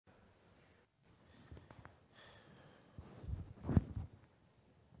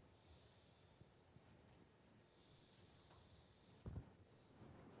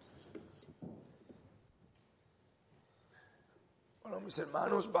Bueno, mis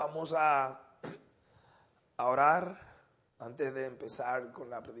hermanos, vamos a orar antes de empezar con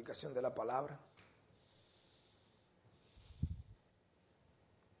la predicación de la palabra.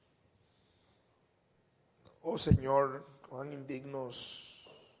 Oh Señor, cuán indignos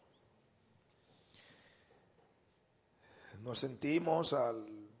nos sentimos al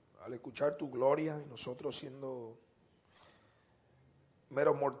escuchar tu gloria y nosotros siendo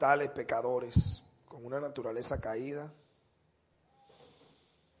meros mortales pecadores con una naturaleza caída.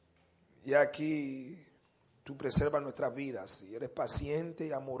 Y aquí tú preservas nuestras vidas y eres paciente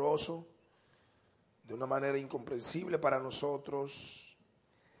y amoroso de una manera incomprensible para nosotros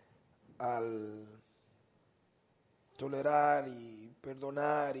al tolerar y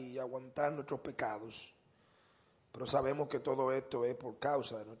perdonar y aguantar nuestros pecados. Pero sabemos que todo esto es por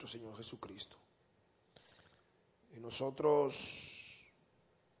causa de nuestro Señor Jesucristo. Y nosotros,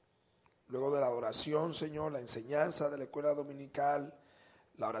 luego de la adoración, Señor, la enseñanza de la escuela dominical,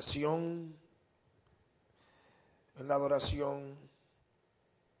 la oración, en la adoración,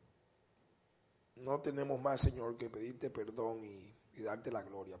 no tenemos más, Señor, que pedirte perdón y darte la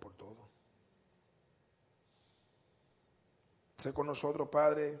gloria por todo. Sé con nosotros,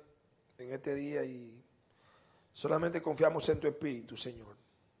 Padre, en este día y solamente confiamos en tu Espíritu, Señor.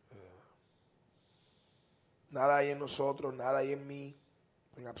 Nada hay en nosotros, nada hay en mí,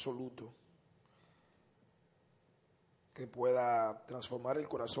 en absoluto, que pueda transformar el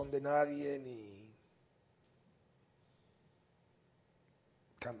corazón de nadie ni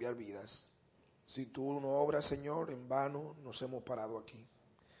cambiar vidas. Si tú no obras, Señor, en vano nos hemos parado aquí.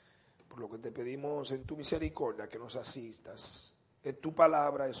 Por lo que te pedimos en tu misericordia que nos asistas. Es tu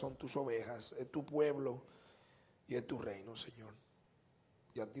palabra, son tus ovejas, es tu pueblo y es tu reino, Señor.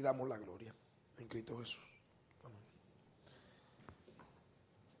 Y a ti damos la gloria en Cristo Jesús. Amén.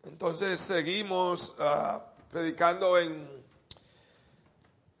 Entonces seguimos predicando en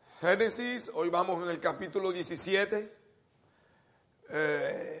Génesis. Hoy vamos en el capítulo 17,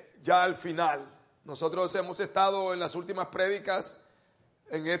 ya al final. Nosotros hemos estado en las últimas prédicas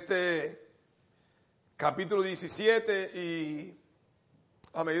en este capítulo 17 y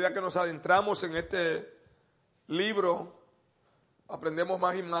a medida que nos adentramos en este libro, aprendemos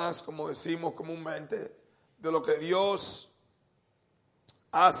más y más, como decimos comúnmente, de lo que Dios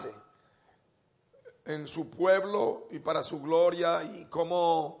hace en su pueblo y para su gloria y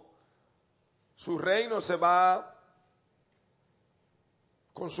cómo su reino se va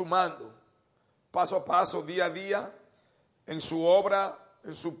consumando paso a paso, día a día, en su obra,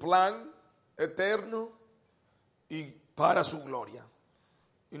 en su plan eterno y para su gloria.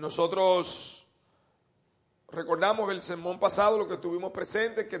 Y nosotros recordamos el sermón pasado, lo que tuvimos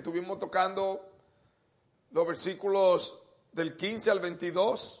presente, que estuvimos tocando los versículos del 15 al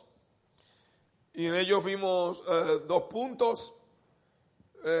 22, y en ellos vimos dos puntos,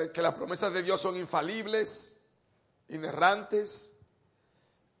 que las promesas de Dios son infalibles, inerrantes,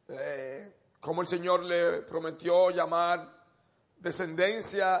 como el Señor le prometió llamar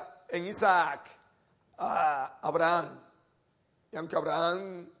descendencia en Isaac a Abraham. Y aunque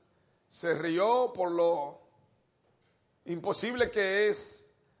Abraham se rió por lo imposible que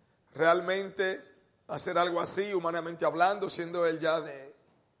es realmente hacer algo así, humanamente hablando, siendo él ya de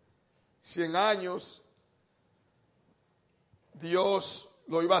 100 años, Dios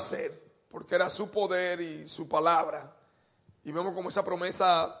lo iba a hacer, porque era su poder y su palabra. Y vemos cómo esa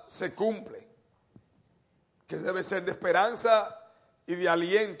promesa se cumple, que debe ser de esperanza y de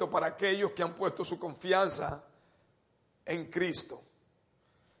aliento para aquellos que han puesto su confianza en Cristo.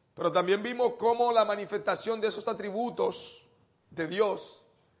 Pero también vimos cómo la manifestación de esos atributos de Dios,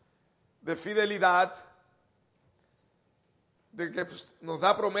 de fidelidad, de que nos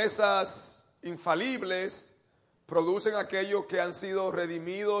da promesas infalibles, producen aquellos que han sido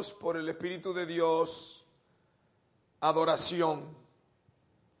redimidos por el Espíritu de Dios, adoración.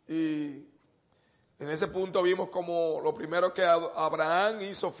 Y en ese punto vimos como lo primero que Abraham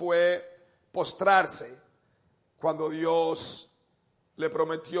hizo fue postrarse cuando Dios le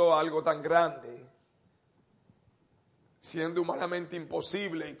prometió algo tan grande, siendo humanamente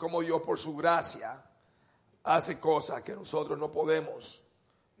imposible, y como Dios por su gracia hace cosas que nosotros no podemos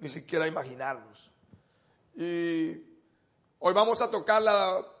ni siquiera imaginarnos. Y hoy vamos a tocar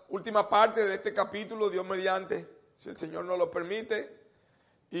la última parte de este capítulo, Dios mediante, si el Señor nos lo permite,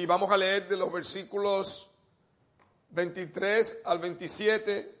 y vamos a leer de los versículos 23 al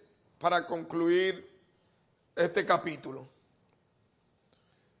 27 para concluir este capítulo.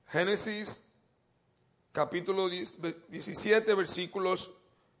 Génesis capítulo 17, versículos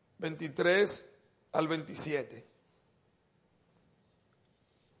 23 al 27.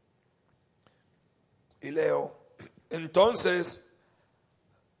 Y leo: Entonces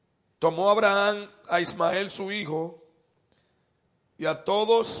tomó Abraham a Ismael su hijo y a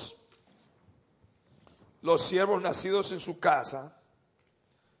todos los siervos nacidos en su casa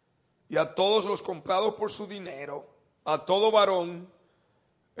y a todos los comprados por su dinero, a todo varón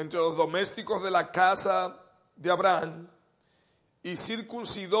entre los domésticos de la casa de Abraham, y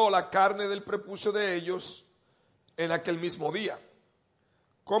circuncidó la carne del prepucio de ellos en aquel mismo día,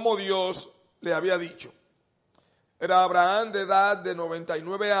 como Dios le había dicho. Era Abraham de edad de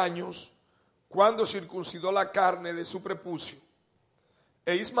 99 años cuando circuncidó la carne de su prepucio,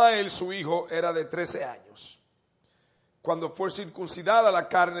 e Ismael su hijo era de 13 años cuando fue circuncidada la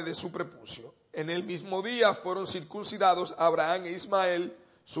carne de su prepucio. En el mismo día fueron circuncidados Abraham e Ismael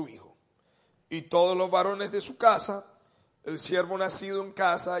su hijo, y todos los varones de su casa, el siervo nacido en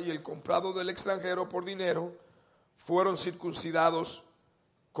casa y el comprado del extranjero por dinero, fueron circuncidados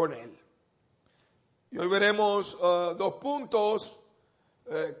con él. Y hoy veremos 2 puntos,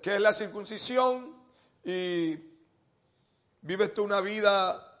 que es la circuncisión y vives tú una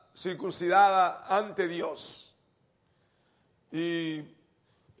vida circuncidada ante Dios. Y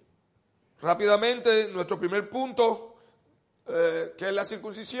rápidamente, nuestro primer punto, que es la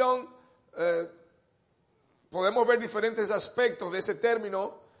circuncisión, podemos ver diferentes aspectos de ese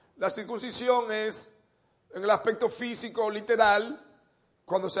término. La circuncisión es en el aspecto físico, literal,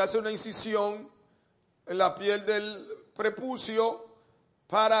 cuando se hace una incisión en la piel del prepucio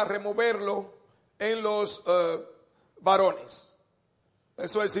para removerlo en los varones.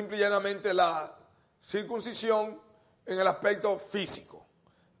 Eso es simple y llanamente la circuncisión en el aspecto físico.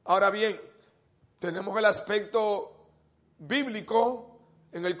 Ahora bien, tenemos el aspecto bíblico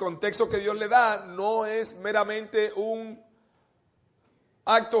en el contexto que Dios le da. No es meramente un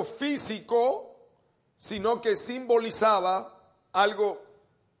acto físico, sino que simbolizaba algo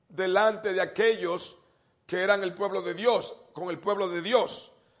delante de aquellos que eran el pueblo de Dios, con el pueblo de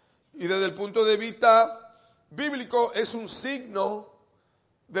Dios. Y desde el punto de vista bíblico es un signo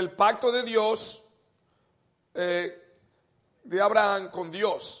del pacto de Dios, de Abraham con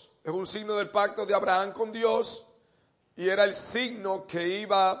Dios. Es un signo del pacto de Abraham con Dios, y era el signo que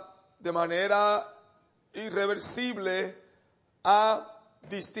iba de manera irreversible a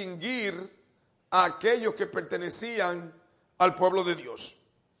distinguir a aquellos que pertenecían al pueblo de Dios.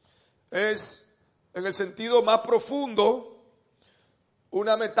 Es, en el sentido más profundo,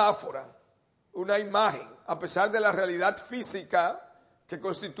 una metáfora, una imagen. A pesar de la realidad física que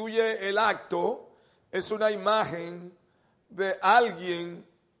constituye el acto, es una imagen de alguien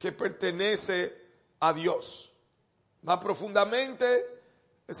que pertenece a Dios. Más profundamente,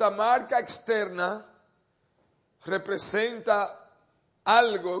 esa marca externa representa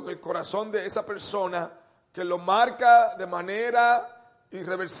algo en el corazón de esa persona que lo marca de manera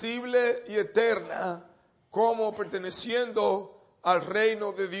irreversible y eterna como perteneciendo al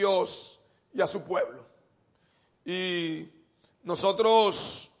reino de Dios y a su pueblo. Y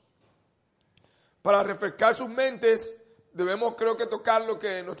nosotros, para refrescar sus mentes, debemos, creo que, tocar lo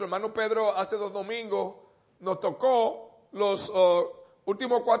que nuestro hermano Pedro hace 2 domingos nos tocó, los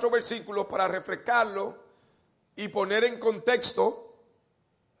últimos 4 versículos, para refrescarlo y poner en contexto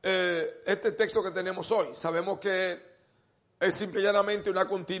este texto que tenemos hoy. Sabemos que es simple y llanamente una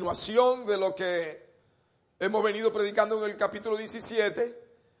continuación de lo que hemos venido predicando en el capítulo 17,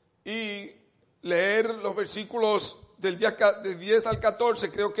 y leer los versículos del 10 al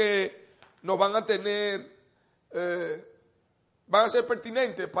 14 creo que nos van a tener, van a ser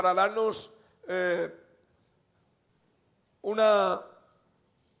pertinentes para darnos una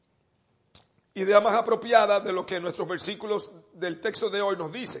idea más apropiada de lo que nuestros versículos del texto de hoy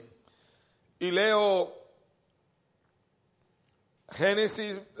nos dicen. Y leo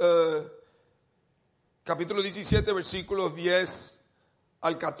Génesis capítulo 17, versículos 10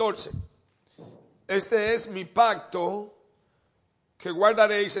 al 14. Este es mi pacto que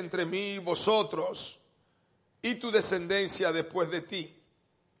guardaréis entre mí y vosotros y tu descendencia después de ti.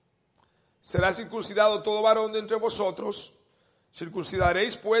 Será circuncidado todo varón de entre vosotros.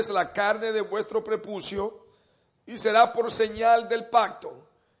 Circuncidaréis pues la carne de vuestro prepucio, y será por señal del pacto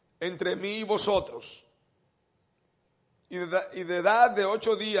entre mí y vosotros. Y de edad de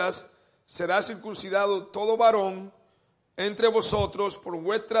 8 días será circuncidado todo varón entre vosotros por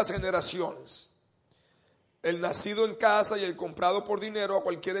vuestras generaciones. El nacido en casa y el comprado por dinero a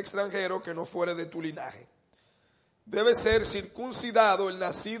cualquier extranjero que no fuere de tu linaje. Debe ser circuncidado el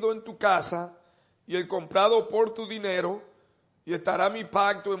nacido en tu casa y el comprado por tu dinero, y estará mi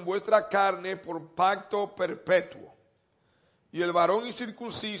pacto en vuestra carne por pacto perpetuo. Y el varón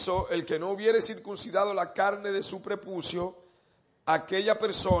incircunciso, el que no hubiere circuncidado la carne de su prepucio, aquella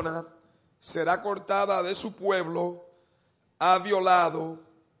persona será cortada de su pueblo, ha violado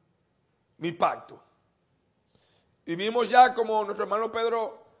mi pacto. Y vimos ya como nuestro hermano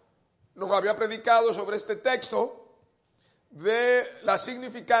Pedro nos había predicado sobre este texto de la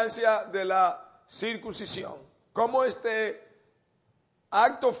significancia de la circuncisión. Cómo este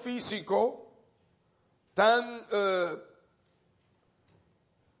acto físico tan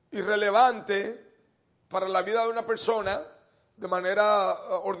irrelevante para la vida de una persona de manera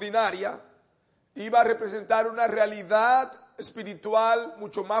ordinaria iba a representar una realidad espiritual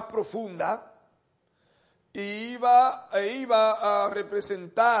mucho más profunda y iba a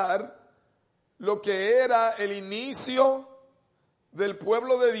representar lo que era el inicio del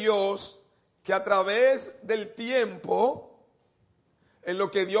pueblo de Dios, que a través del tiempo, en lo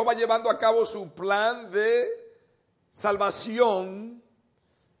que Dios va llevando a cabo su plan de salvación,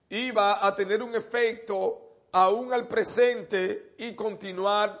 iba a tener un efecto aún al presente y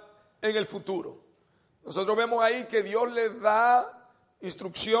continuar en el futuro. Nosotros vemos ahí que Dios les da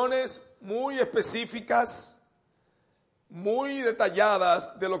instrucciones muy específicas, muy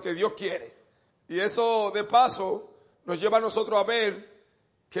detalladas de lo que Dios quiere. Y eso de paso nos lleva a nosotros a ver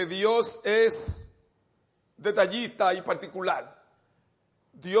que Dios es detallista y particular.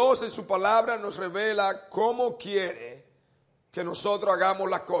 Dios en su palabra nos revela cómo quiere que nosotros hagamos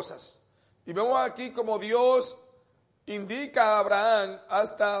las cosas. Y vemos aquí como Dios indica a Abraham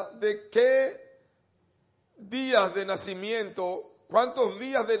hasta de qué días de nacimiento, cuántos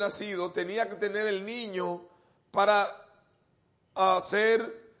días de nacido tenía que tener el niño para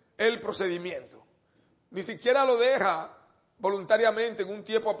hacer el procedimiento. Ni siquiera lo deja voluntariamente en un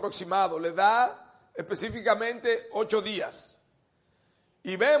tiempo aproximado, le da específicamente 8 días.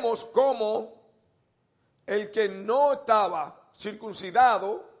 Y vemos cómo el que no estaba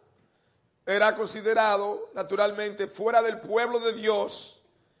circuncidado era considerado naturalmente fuera del pueblo de Dios,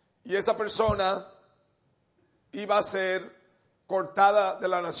 y esa persona iba a ser cortada de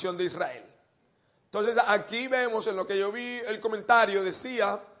la nación de Israel. Entonces aquí vemos, en lo que yo vi el comentario,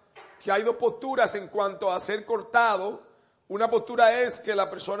 decía que hay dos posturas en cuanto a ser cortado. Una postura es que la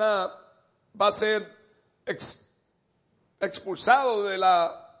persona va a ser expulsado de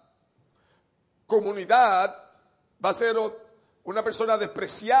la comunidad, va a ser una persona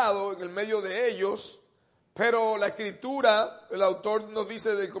despreciado en el medio de ellos, pero la escritura, el autor nos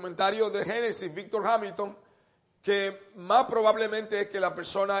dice del comentario de Génesis, Víctor Hamilton, que más probablemente es que la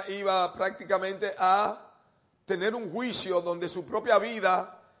persona iba prácticamente a tener un juicio donde su propia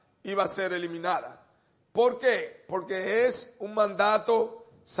vida iba a ser eliminada. ¿Por qué? Porque es un mandato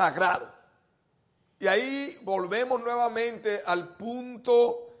sagrado. Y ahí volvemos nuevamente al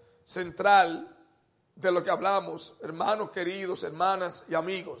punto central de lo que hablamos, hermanos queridos, hermanas y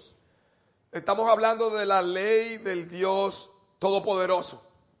amigos. Estamos hablando de la ley del Dios Todopoderoso.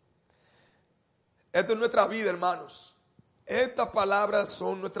 Esto es nuestra vida, hermanos. Estas palabras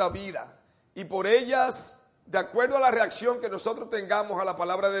son nuestra vida. Y por ellas, de acuerdo a la reacción que nosotros tengamos a la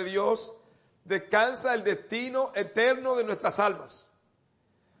palabra de Dios, descansa el destino eterno de nuestras almas.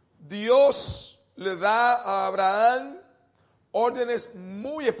 Dios le da a Abraham órdenes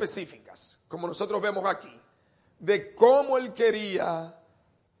muy específicas, como nosotros vemos aquí, de cómo él quería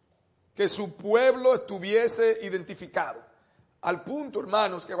que su pueblo estuviese identificado. Al punto,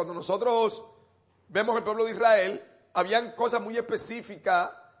 hermanos, que cuando nosotros vemos el pueblo de Israel, habían cosas muy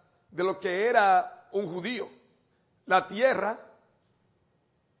específicas de lo que era un judío. La tierra,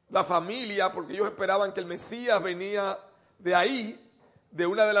 la familia, porque ellos esperaban que el Mesías venía de ahí, de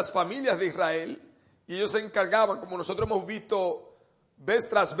una de las familias de Israel, y ellos se encargaban, como nosotros hemos visto vez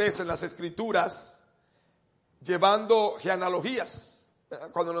tras vez en las Escrituras, llevando genealogías.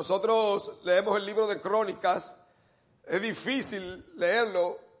 Cuando nosotros leemos el libro de Crónicas, es difícil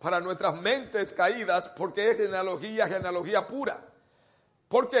leerlo para nuestras mentes caídas, porque es genealogía pura.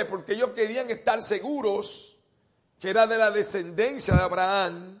 ¿Por qué? Porque ellos querían estar seguros que era de la descendencia de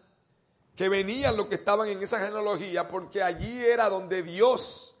Abraham, que venían los que estaban en esa genealogía, porque allí era donde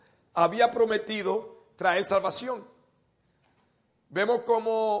Dios había prometido traer salvación. Vemos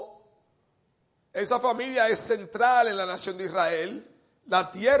como esa familia es central en la nación de Israel,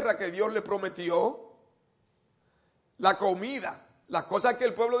 la tierra que Dios le prometió, la comida. Las cosas que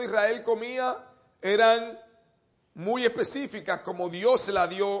el pueblo de Israel comía eran muy específicas, como Dios se la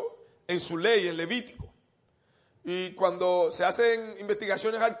dio en su ley, en Levítico. Y cuando se hacen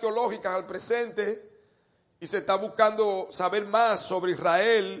investigaciones arqueológicas al presente y se está buscando saber más sobre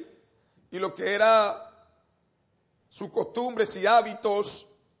Israel y lo que era sus costumbres y hábitos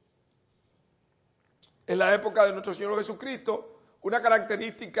en la época de nuestro Señor Jesucristo, una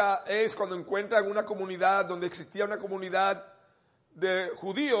característica es cuando encuentran una comunidad donde existía una comunidad de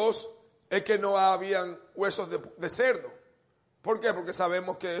judíos, es que no habían huesos de cerdo. ¿Por qué? Porque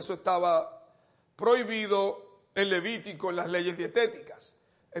sabemos que eso estaba prohibido en Levítico, en las leyes dietéticas.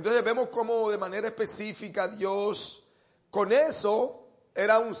 Entonces vemos cómo de manera específica Dios, con eso,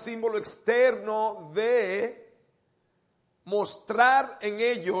 era un símbolo externo de mostrar en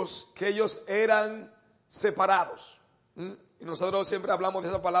ellos que ellos eran separados. Y nosotros siempre hablamos de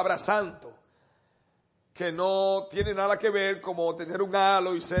esa palabra santo, que no tiene nada que ver como tener un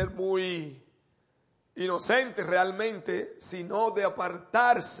halo y ser muy inocente realmente, sino de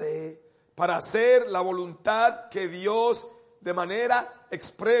apartarse para hacer la voluntad que Dios de manera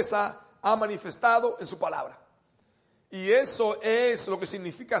expresa ha manifestado en su palabra. Y eso es lo que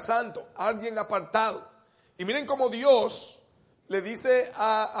significa santo, alguien apartado. Y miren cómo Dios le dice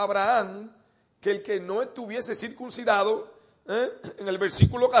a Abraham que el que no estuviese circuncidado, en el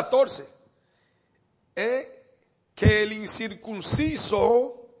versículo 14, que el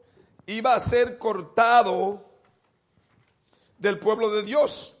incircunciso iba a ser cortado del pueblo de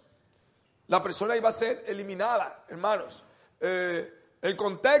Dios. La persona iba a ser eliminada, hermanos. El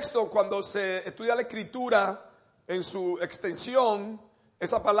contexto, cuando se estudia la escritura en su extensión,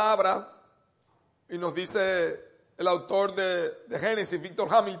 esa palabra, y nos dice el autor de Génesis,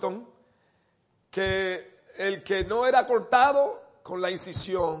 Víctor Hamilton, que el que no era cortado con la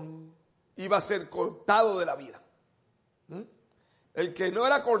incisión iba a ser cortado de la vida. El que no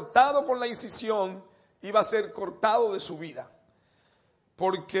era cortado con la incisión iba a ser cortado de su vida,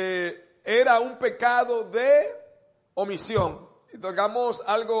 porque era un pecado de omisión. Y tocamos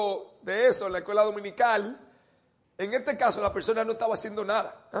algo de eso en la escuela dominical. En este caso la persona no estaba haciendo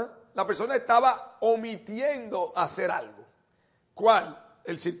nada, la persona estaba omitiendo hacer algo. ¿Cuál?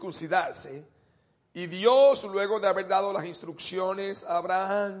 El circuncidarse. Y Dios, luego de haber dado las instrucciones a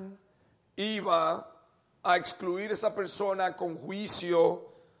Abraham, iba a excluir a esa persona con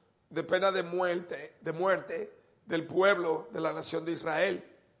juicio de pena de muerte del pueblo de la nación de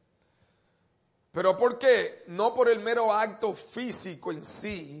Israel. ¿Pero por qué? No por el mero acto físico en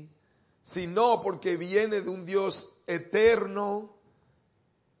sí, sino porque viene de un Dios eterno,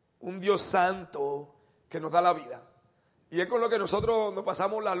 un Dios santo que nos da la vida. Y es con lo que nosotros nos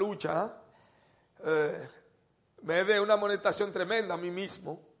pasamos la lucha. Me de una amonestación tremenda a mí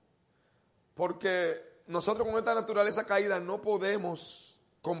mismo, porque nosotros con esta naturaleza caída no podemos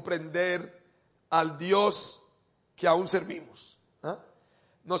comprender al Dios que aún servimos.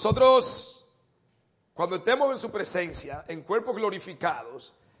 Nosotros, cuando estemos en su presencia, en cuerpos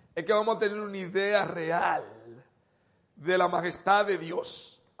glorificados, es que vamos a tener una idea real de la majestad de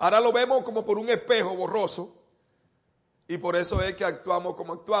Dios. Ahora lo vemos como por un espejo borroso, y por eso es que actuamos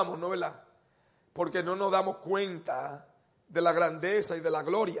como actuamos, ¿no, verdad? Porque no nos damos cuenta de la grandeza y de la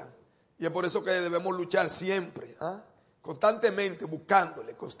gloria. Y es por eso que debemos luchar siempre, constantemente,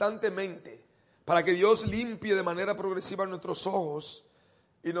 buscándole, constantemente, para que Dios limpie de manera progresiva nuestros ojos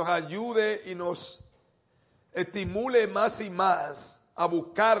y nos ayude y nos estimule más y más a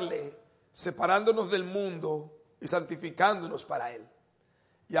buscarle, separándonos del mundo y santificándonos para Él.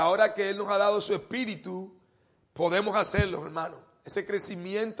 Y ahora que Él nos ha dado su Espíritu, podemos hacerlo, hermano. Ese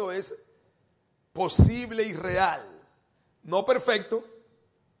crecimiento es posible y real, no perfecto,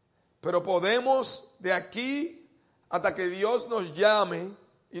 pero podemos de aquí hasta que Dios nos llame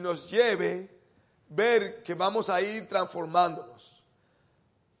y nos lleve, ver que vamos a ir transformándonos.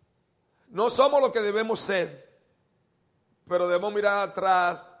 No somos lo que debemos ser, pero debemos mirar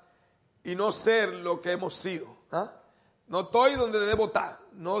atrás y no ser lo que hemos sido. No estoy donde debo estar,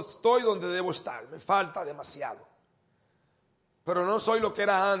 no estoy donde debo estar, me falta demasiado, pero no soy lo que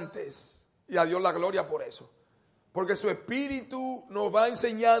era antes. Y a Dios la gloria por eso. Porque su Espíritu nos va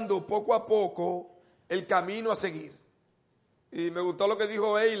enseñando poco a poco el camino a seguir. Y me gustó lo que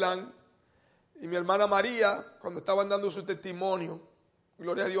dijo Eilan y mi hermana María cuando estaban dando su testimonio.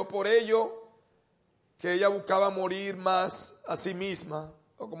 Gloria a Dios por ello, que ella buscaba morir más a sí misma.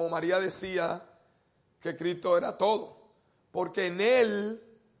 O como María decía, que Cristo era todo. Porque en Él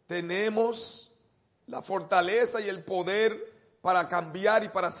tenemos la fortaleza y el poder para cambiar y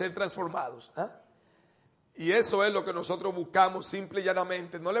para ser transformados. Y eso es lo que nosotros buscamos simple y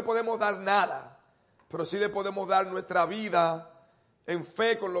llanamente. No le podemos dar nada, pero sí le podemos dar nuestra vida en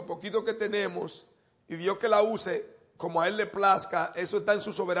fe con lo poquito que tenemos, y Dios que la use como a Él le plazca. Eso está en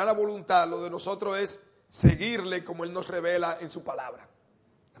su soberana voluntad. Lo de nosotros es seguirle como Él nos revela en su palabra.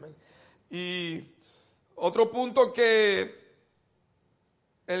 Amén. Y otro punto que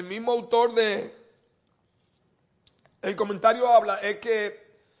el mismo autor de el comentario habla es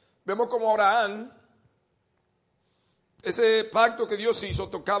que vemos como Abraham, ese pacto que Dios hizo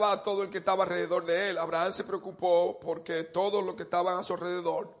tocaba a todo el que estaba alrededor de él. Abraham se preocupó porque todos los que estaban a su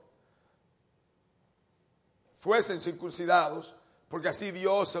alrededor fuesen circuncidados, porque así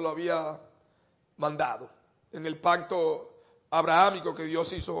Dios se lo había mandado en el pacto abrahámico que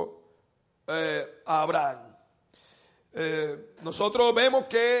Dios hizo a Abraham. Nosotros vemos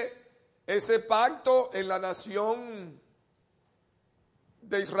que ese pacto en la nación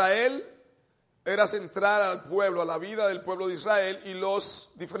de Israel era central al pueblo, a la vida del pueblo de Israel, y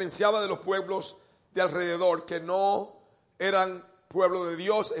los diferenciaba de los pueblos de alrededor, que no eran pueblo de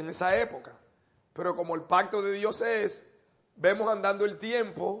Dios en esa época. Pero como el pacto de Dios vemos andando el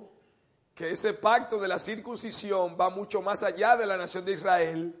tiempo que ese pacto de la circuncisión va mucho más allá de la nación de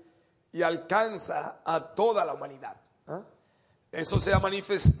Israel y alcanza a toda la humanidad. Eso se ha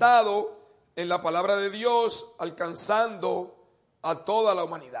manifestado en la palabra de Dios, alcanzando a toda la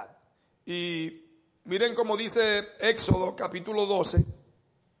humanidad. Y miren cómo dice Éxodo capítulo 12.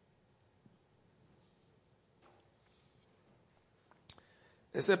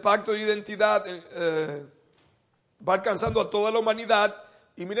 Ese pacto de identidad va alcanzando a toda la humanidad.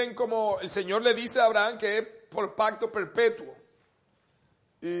 Y miren cómo el Señor le dice a Abraham que es por pacto perpetuo.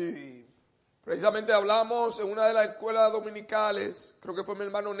 Y precisamente hablamos en una de las escuelas dominicales, creo que fue mi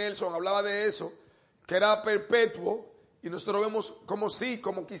hermano Nelson, hablaba de eso, que era perpetuo. Y nosotros vemos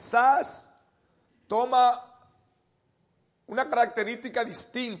como quizás toma una característica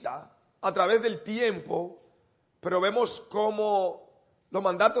distinta a través del tiempo, pero vemos como los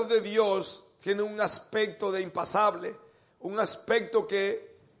mandatos de Dios tienen un aspecto de impasable, un aspecto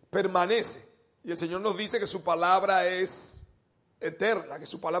que permanece. Y el Señor nos dice que su palabra es eterna, que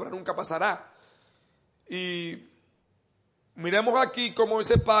su palabra nunca pasará. Y miremos aquí cómo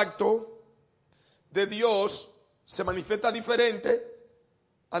ese pacto de Dios se manifiesta diferente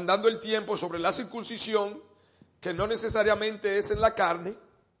andando el tiempo sobre la circuncisión, que no necesariamente es en la carne,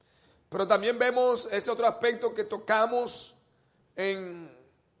 pero también vemos ese otro aspecto que tocamos en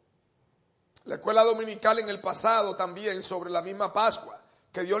la escuela dominical en el pasado también sobre la misma Pascua,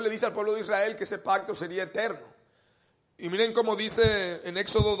 que Dios le dice al pueblo de Israel que ese pacto sería eterno. Y miren cómo dice en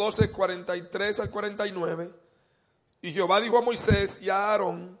Éxodo 12, 43 al 49, y Jehová dijo a Moisés y a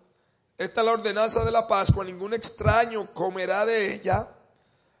Aarón: esta es la ordenanza de la Pascua, ningún extraño comerá de ella,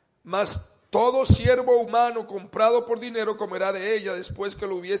 mas todo siervo humano comprado por dinero comerá de ella después que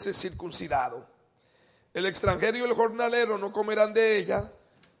lo hubiese circuncidado. El extranjero y el jornalero no comerán de ella,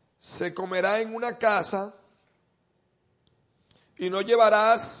 se comerá en una casa, y no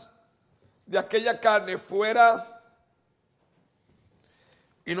llevarás de aquella carne fuera,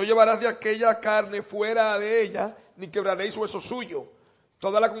 de ella, ni quebraréis hueso suyo.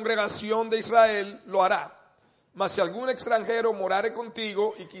 Toda la congregación de Israel lo hará. Mas si algún extranjero morare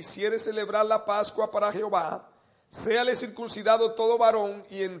contigo y quisiere celebrar la Pascua para Jehová, séale circuncidado todo varón,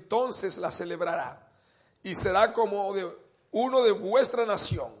 y entonces la celebrará. Y será como de uno de vuestra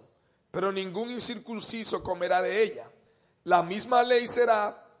nación, pero ningún incircunciso comerá de ella. La misma ley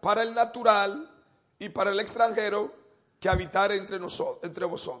será para el natural y para el extranjero que habitare entre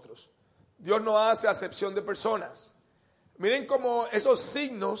vosotros. Dios no hace acepción de personas. Miren cómo esos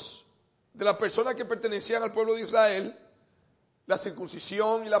signos de las personas que pertenecían al pueblo de Israel, la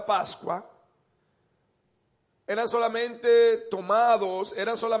circuncisión y la Pascua, eran solamente mandados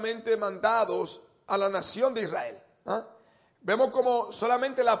a la nación de Israel. Vemos como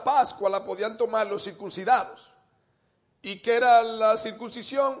solamente la Pascua la podían tomar los circuncidados. ¿Y qué era la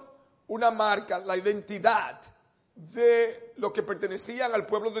circuncisión? Una marca, la identidad de los que pertenecían al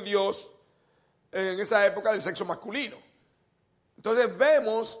pueblo de Dios en esa época del sexo masculino. Entonces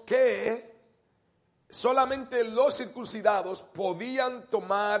vemos que solamente los circuncidados podían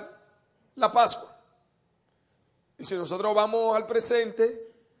tomar la Pascua. Y si nosotros vamos al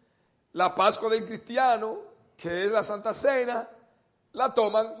presente, la Pascua del cristiano, que es la Santa Cena, la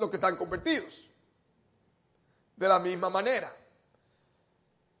toman los que están convertidos. De la misma manera,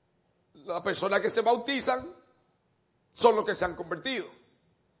 las personas que se bautizan son los que se han convertido.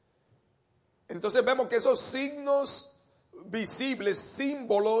 Entonces vemos que esos signos visibles,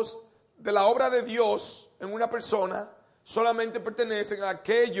 símbolos de la obra de Dios en una persona, solamente pertenecen a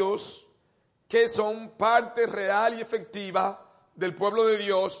aquellos que son parte real y efectiva del pueblo de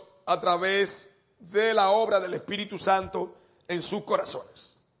Dios a través de la obra del Espíritu Santo en sus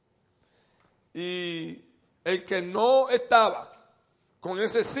corazones. Y el que no estaba con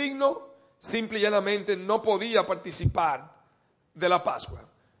ese signo, simple y llanamente no podía participar de la Pascua.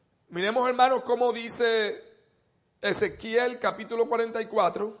 Miremos, hermanos, cómo dice Ezequiel capítulo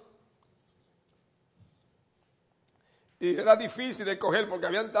 44. Y era difícil de escoger porque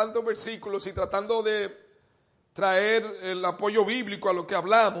habían tantos versículos, y tratando de traer el apoyo bíblico a lo que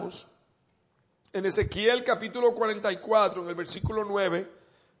hablamos, en Ezequiel capítulo 44, en el versículo 9,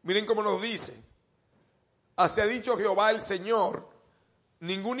 miren cómo nos dice: así ha dicho Jehová el Señor,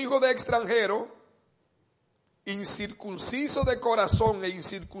 ningún hijo de extranjero, incircunciso de corazón e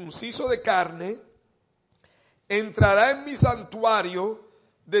incircunciso de carne, entrará en mi santuario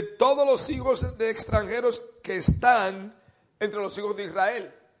de todos los hijos de extranjeros que están entre los hijos de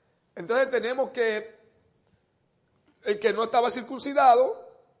Israel. Entonces tenemos que el que no estaba circuncidado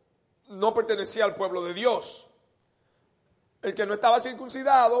no pertenecía al pueblo de Dios. El que no estaba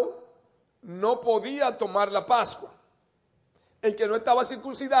circuncidado no podía tomar la Pascua. El que no estaba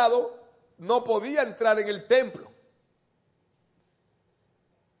circuncidado no podía entrar en el templo.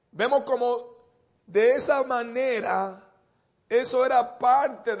 Vemos como de esa manera eso era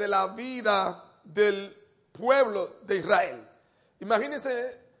parte de la vida del pueblo de Israel.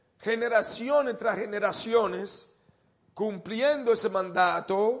 Imagínense generaciones tras generaciones cumpliendo ese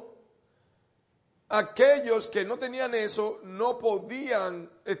mandato. Aquellos que no tenían eso no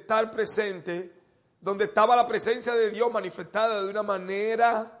podían estar presentes donde estaba la presencia de Dios manifestada de una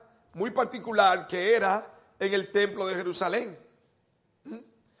manera muy particular, que era en el templo de Jerusalén.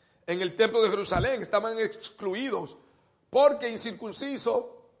 En el templo de Jerusalén estaban excluidos porque incircuncisos,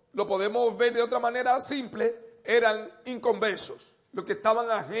 lo podemos ver de otra manera simple, eran inconversos, los que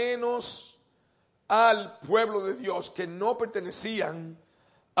estaban ajenos al pueblo de Dios, que no pertenecían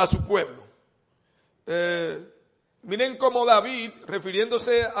a su pueblo. Miren cómo David,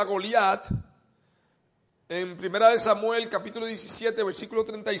 refiriéndose a Goliat, en 1 Samuel capítulo 17 versículo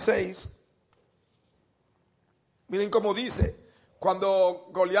 36, miren cómo dice, cuando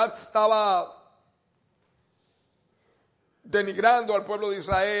Goliat estaba denigrando al pueblo de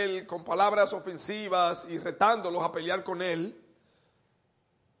Israel con palabras ofensivas y retándolos a pelear con él,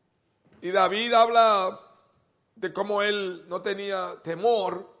 y David habla de cómo él no tenía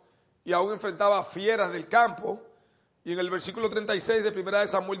temor y aún enfrentaba fieras del campo. Y en el versículo 36 de 1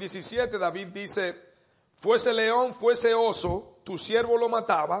 Samuel 17, David dice, fuese león, fuese oso, tu siervo lo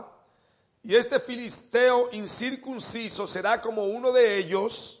mataba, y este filisteo incircunciso será como uno de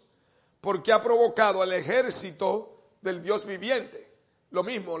ellos, porque ha provocado al ejército del Dios viviente. Lo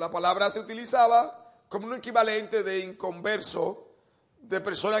mismo, la palabra se utilizaba como un equivalente de inconverso, de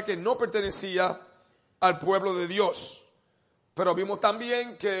persona que no pertenecía al pueblo de Dios. Pero vimos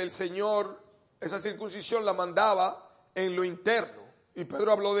también que el Señor esa circuncisión la mandaba en lo interno. Y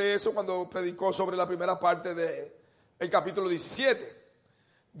Pedro habló de eso cuando predicó sobre la primera parte del capítulo 17.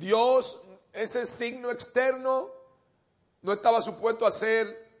 Dios, ese signo externo, no estaba supuesto a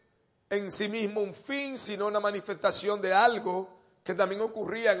ser en sí mismo un fin, sino una manifestación de algo que también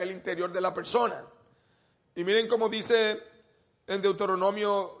ocurría en el interior de la persona. Y miren cómo dice en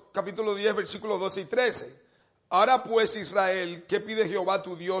Deuteronomio capítulo 10, versículos 12 y 13. Ahora pues, Israel, ¿qué pide Jehová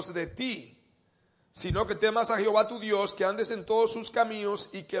tu Dios de ti? Sino que temas a Jehová tu Dios, que andes en todos sus caminos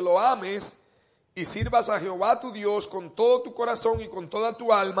y que lo ames y sirvas a Jehová tu Dios con todo tu corazón y con toda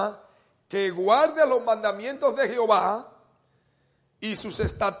tu alma, que guardes los mandamientos de Jehová y sus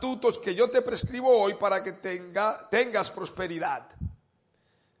estatutos que yo te prescribo hoy para que tengas prosperidad.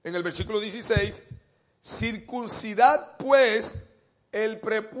 En el versículo 16, circuncidad pues el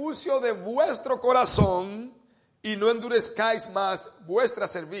prepucio de vuestro corazón y no endurezcáis más vuestra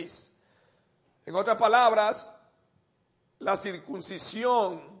cerviz. En otras palabras, la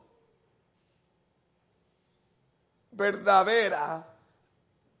circuncisión verdadera,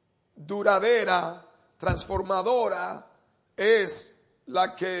 duradera, transformadora, es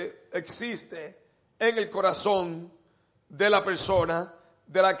la que existe en el corazón de la persona,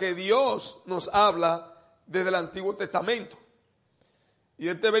 de la que Dios nos habla desde el Antiguo Testamento. Y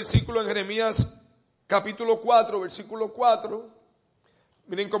este versículo en Jeremías capítulo 4, versículo 4,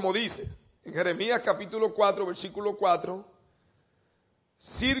 miren cómo dice, en Jeremías capítulo 4, versículo 4,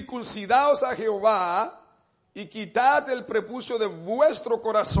 circuncidaos a Jehová y quitad el prepucio de vuestro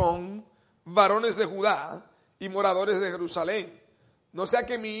corazón, varones de Judá y moradores de Jerusalén. No sea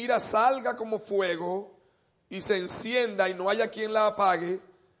que mi ira salga como fuego y se encienda y no haya quien la apague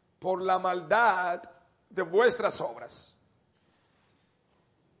por la maldad de vuestras obras.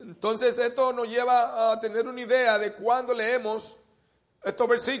 Entonces esto nos lleva a tener una idea de cuando leemos estos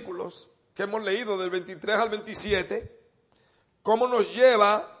versículos que hemos leído del 23 al 27, cómo nos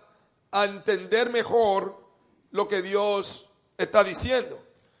lleva a entender mejor lo que Dios está diciendo.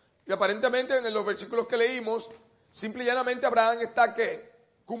 Y aparentemente en los versículos que leímos, simple y llanamente Abraham está ¿qué?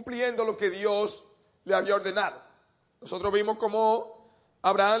 Cumpliendo lo que Dios le había ordenado. Nosotros vimos cómo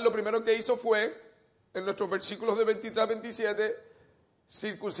Abraham lo primero que hizo fue, en nuestros versículos de 23 al 27,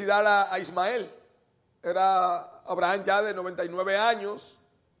 circuncidar a Ismael. Era Abraham ya de 99 años,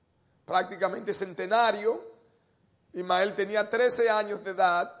 prácticamente centenario. Ismael tenía 13 años de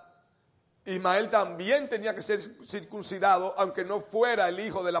edad Ismael también tenía que ser circuncidado, aunque no fuera el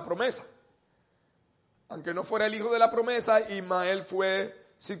hijo de la promesa. Aunque no fuera el hijo de la promesa, Ismael fue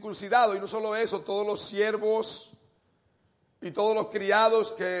circuncidado. Y no solo eso, todos los siervos y todos los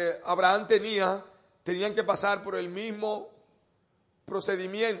criados que Abraham tenía, tenían que pasar por el mismo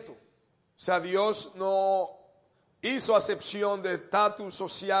procedimiento. O sea, Dios no hizo acepción de estatus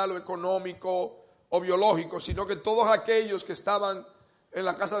social o económico o biológico, sino que todos aquellos que estaban en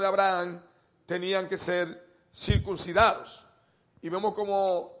la casa de Abraham tenían que ser circuncidados. Y vemos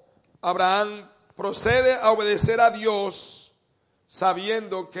como Abraham procede a obedecer a Dios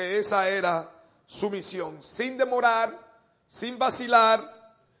sabiendo que esa era su misión, sin demorar, sin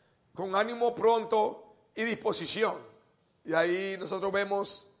vacilar, con ánimo pronto y disposición. Y ahí nosotros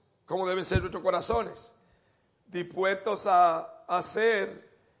vemos cómo deben ser nuestros corazones, dispuestos a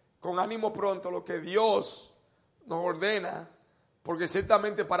hacer con ánimo pronto lo que Dios nos ordena, porque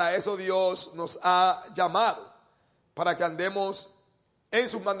ciertamente para eso Dios nos ha llamado, para que andemos en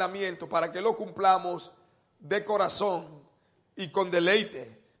sus mandamientos, para que lo cumplamos de corazón y con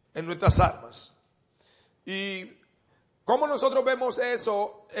deleite en nuestras almas. Y ¿cómo nosotros vemos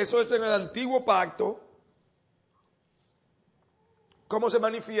eso? Eso es en el antiguo pacto. ¿Cómo se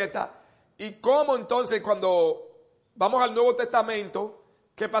manifiesta? Y cómo entonces cuando vamos al Nuevo Testamento,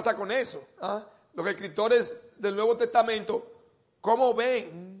 ¿qué pasa con eso? Los escritores del Nuevo Testamento, ¿cómo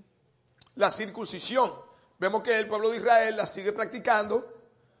ven la circuncisión? Vemos que el pueblo de Israel la sigue practicando.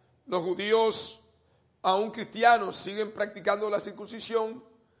 Los judíos, aún cristianos, siguen practicando la circuncisión.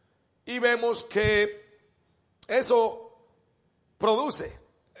 Y vemos que eso produce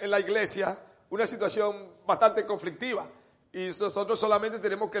en la iglesia una situación bastante conflictiva. Y nosotros solamente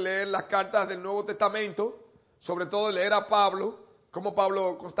tenemos que leer las cartas del Nuevo Testamento, sobre todo leer a Pablo, como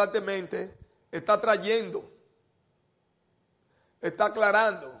Pablo constantemente está trayendo, está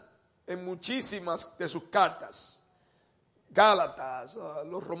aclarando en muchísimas de sus cartas, Gálatas,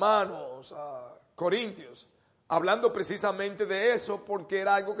 los Romanos, Corintios, hablando precisamente de eso, porque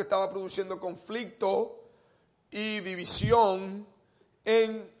era algo que estaba produciendo conflicto y división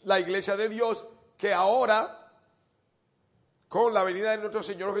en la iglesia de Dios, que ahora, con la venida de nuestro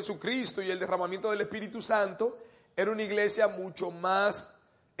Señor Jesucristo y el derramamiento del Espíritu Santo, era una iglesia mucho más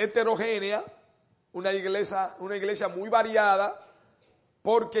heterogénea, una iglesia muy variada,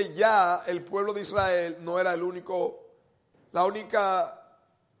 porque ya el pueblo de Israel no era el único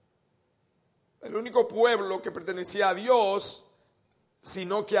pueblo que pertenecía a Dios,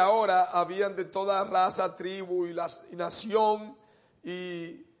 sino que ahora habían de toda raza, tribu y nación,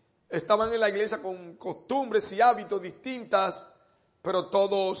 y estaban en la iglesia con costumbres y hábitos distintas, pero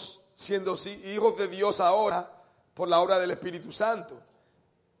todos siendo hijos de Dios ahora por la obra del Espíritu Santo.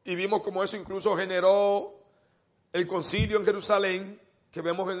 Y vimos como eso incluso generó el concilio en Jerusalén, que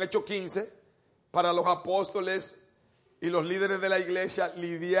vemos en Hechos 15, para los apóstoles y los líderes de la iglesia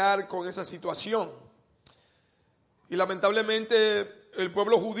lidiar con esa situación. Y lamentablemente el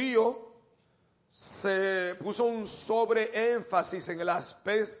pueblo judío se puso un sobreénfasis en el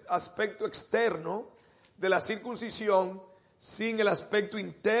aspecto externo de la circuncisión sin el aspecto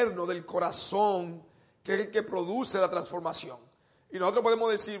interno del corazón, que es el que produce la transformación. Y nosotros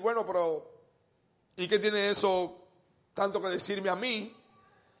podemos decir, bueno, pero ¿y qué tiene eso tanto que decirme a mí?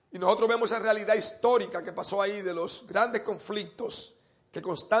 Y nosotros vemos esa realidad histórica que pasó ahí de los grandes conflictos que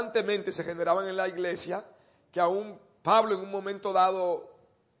constantemente se generaban en la iglesia, que aún Pablo en un momento dado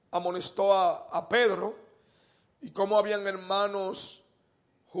amonestó a Pedro, y cómo habían hermanos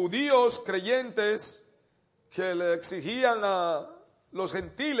judíos creyentes que le exigían a los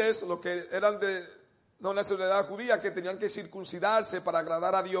gentiles, los que eran de no nacionalidad judía, que tenían que circuncidarse para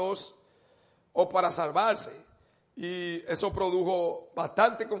agradar a Dios o para salvarse. Y eso produjo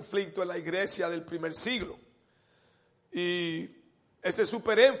bastante conflicto en la iglesia del primer siglo. Y ese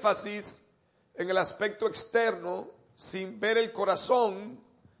superénfasis en el aspecto externo, sin ver el corazón,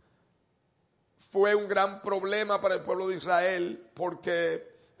 fue un gran problema para el pueblo de Israel,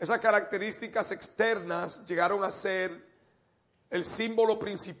 porque esas características externas llegaron a ser el símbolo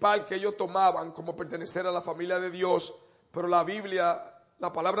principal que ellos tomaban como pertenecer a la familia de Dios, pero la Biblia,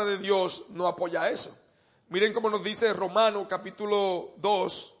 la palabra de Dios, no apoya eso. Miren cómo nos dice Romanos capítulo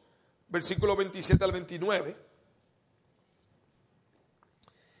 2, versículo 27 al 29.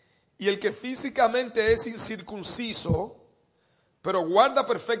 Y el que físicamente es incircunciso, pero guarda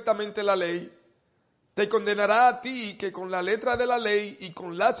perfectamente la ley, te condenará a ti que con la letra de la ley y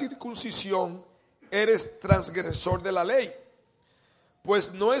con la circuncisión eres transgresor de la ley.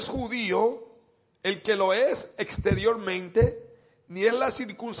 Pues no es judío el que lo es exteriormente, ni es la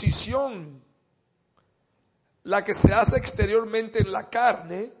circuncisión la que se hace exteriormente en la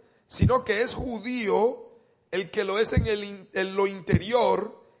carne, sino que es judío el que lo es en lo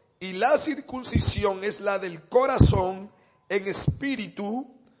interior, y la circuncisión es la del corazón en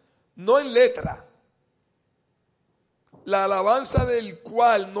espíritu, no en letra, la alabanza del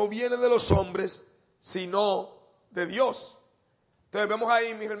cual no viene de los hombres, sino de Dios. Entonces vemos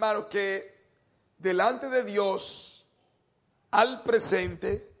ahí, mis hermanos, que delante de Dios, al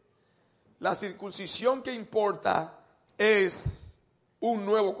presente, la circuncisión que importa es un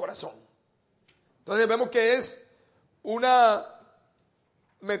nuevo corazón. Entonces vemos que es una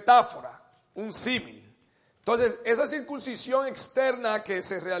metáfora, un símil. Entonces, esa circuncisión externa que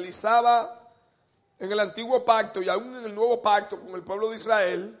se realizaba en el antiguo pacto y aún en el nuevo pacto con el pueblo de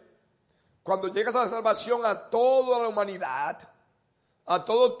Israel, cuando llegas a la salvación a toda la humanidad, a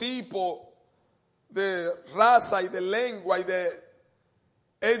todo tipo de raza y de lengua y de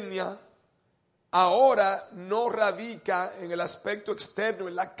etnia, ahora no radica en el aspecto externo,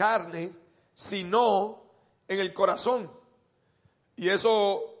 en la carne, sino en el corazón. Y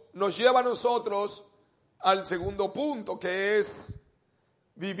eso nos lleva a nosotros al segundo punto, que es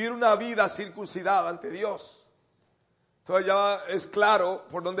vivir una vida circuncidada ante Dios. Entonces ya es claro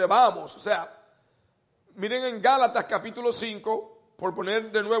por dónde vamos. O sea, miren en Gálatas capítulo 5, por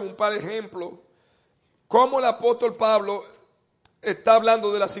poner de nuevo un par de ejemplos, cómo el apóstol Pablo está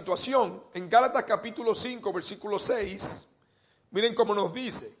hablando de la situación. En Gálatas capítulo 5, versículo 6, miren cómo nos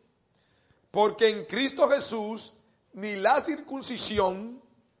dice: porque en Cristo Jesús ni la circuncisión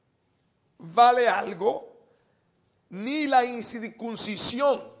vale algo, ni la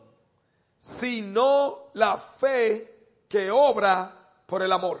incircuncisión, sino la fe que obra por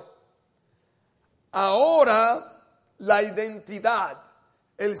el amor. Ahora la identidad,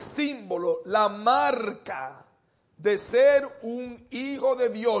 el símbolo, la marca de ser un hijo de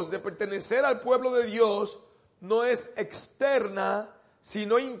Dios, de pertenecer al pueblo de Dios, no es externa,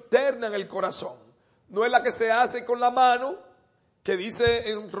 sino interna en el corazón. No es la que se hace con la mano, que dice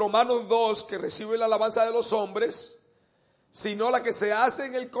en Romanos 2 que recibe la alabanza de los hombres, sino la que se hace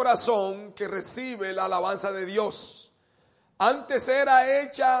en el corazón, que recibe la alabanza de Dios. Antes era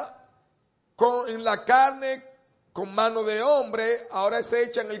hecha en la carne con mano de hombre, ahora es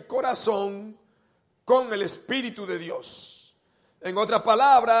hecha en el corazón con el Espíritu de Dios. En otras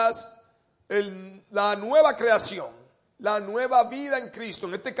palabras, la nueva creación, la nueva vida en Cristo,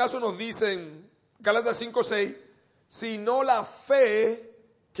 en este caso nos dicen Gálatas 5:6, sino la fe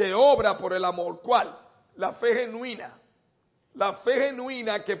que obra por el amor. ¿Cuál? La fe genuina. La fe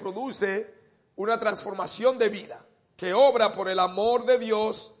genuina que produce una transformación de vida, que obra por el amor de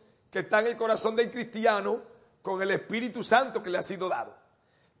Dios que está en el corazón del cristiano con el Espíritu Santo que le ha sido dado.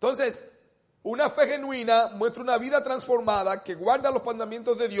 Entonces, una fe genuina muestra una vida transformada que guarda los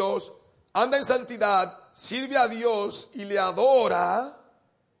mandamientos de Dios, anda en santidad, sirve a Dios y le adora.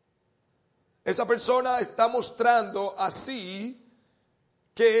 Esa persona está mostrando así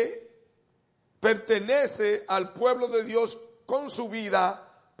que pertenece al pueblo de Dios con su vida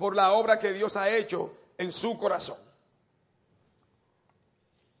por la obra que Dios ha hecho en su corazón.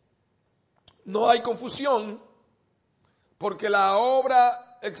 No hay confusión, porque la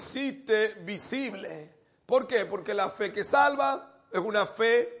obra existe visible. ¿Por qué? Porque la fe que salva es una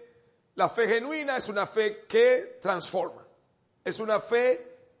fe, la fe genuina es una fe que transforma, es una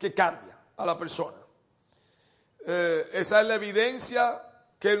fe que cambia a la persona. Esa es la evidencia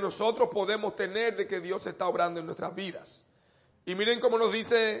que nosotros podemos tener de que Dios está obrando en nuestras vidas. Y miren cómo nos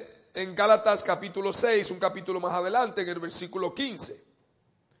dice en Gálatas capítulo 6, un capítulo más adelante, en el versículo 15.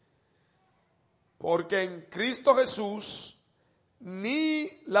 Porque en Cristo Jesús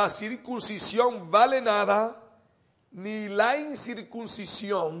ni la circuncisión vale nada, ni la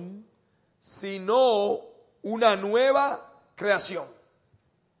incircuncisión, sino una nueva creación.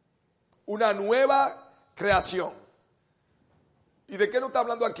 Una nueva creación. ¿Y de qué nos está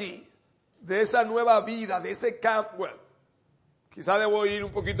hablando aquí? De esa nueva vida, de ese cambio. Bueno, quizá debo ir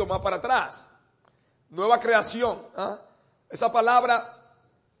un poquito más para atrás. Nueva creación. Esa palabra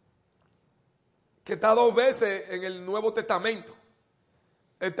que está 2 veces en el Nuevo Testamento.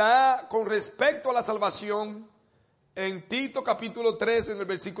 Está con respecto a la salvación en Tito capítulo 3 en el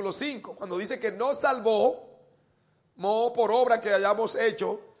versículo 5. Cuando dice que no salvó, no por obra que hayamos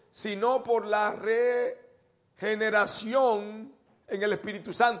hecho, sino por la regeneración en el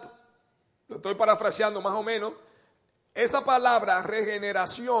Espíritu Santo. Lo estoy parafraseando más o menos. Esa palabra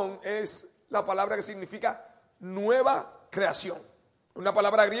regeneración es la palabra que significa nueva creación. Una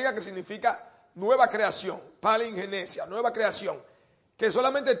palabra griega que significa nueva creación, palingenesia, nueva creación, que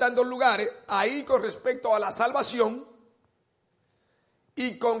solamente está en 2 lugares, ahí con respecto a la salvación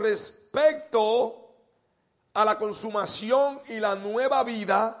y con respecto a la consumación y la nueva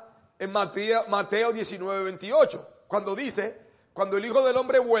vida en Mateo 19:28, cuando dice, cuando el Hijo del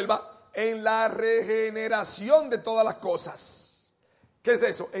Hombre vuelva en la regeneración de todas las cosas. ¿Qué es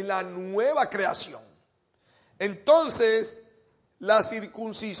eso? En la nueva creación. Entonces, la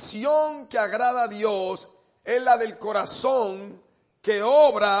circuncisión que agrada a Dios es la del corazón que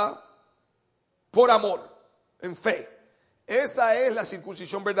obra por amor, en fe. Esa es la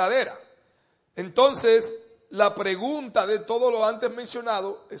circuncisión verdadera. Entonces, la pregunta de todo lo antes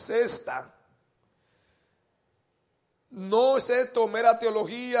mencionado es esta. No es esto mera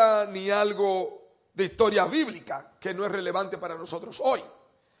teología ni algo de historia bíblica que no es relevante para nosotros hoy.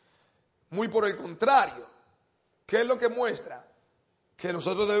 Muy por el contrario. ¿Qué es lo que muestra? Que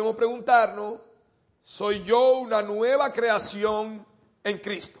nosotros debemos preguntarnos, ¿soy yo una nueva creación en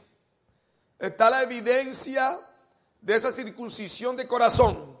Cristo? Está la evidencia de esa circuncisión de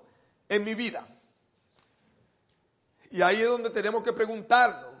corazón en mi vida. Y ahí es donde tenemos que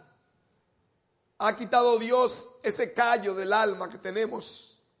preguntarnos, ¿ha quitado Dios ese callo del alma que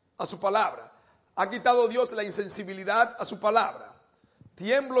tenemos a su palabra? ¿Ha quitado Dios la insensibilidad a su palabra?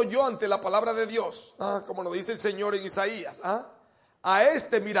 ¿Tiemblo yo ante la palabra de Dios? Como lo dice el Señor en Isaías. A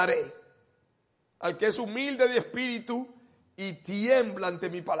este miraré, al que es humilde de espíritu y tiembla ante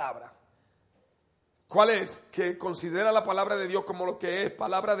mi palabra. ¿Cuál es? Que considera la palabra de Dios como lo que es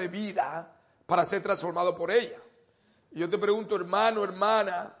palabra de vida para ser transformado por ella. Y yo te pregunto, hermano,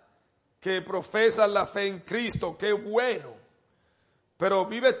 hermana, que profesan la fe en Cristo, qué bueno. Pero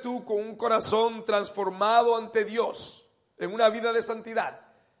vives tú con un corazón transformado ante Dios en una vida de santidad.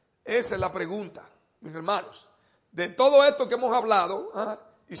 Esa es la pregunta, mis hermanos. De todo esto que hemos hablado,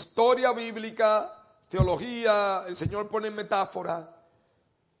 historia bíblica, teología, el Señor pone metáforas.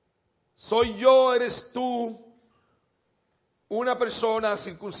 ¿Soy yo, eres tú, una persona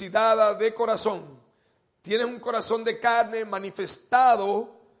circuncidada de corazón? ¿Tienes un corazón de carne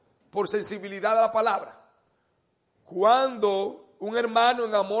manifestado por sensibilidad a la palabra? Cuando un hermano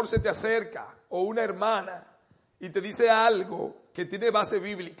en amor se te acerca o una hermana y te dice algo que tiene base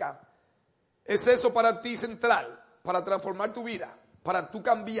bíblica, ¿es eso para ti central, para transformar tu vida, para tú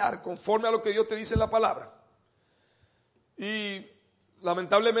cambiar conforme a lo que Dios te dice en la palabra? Y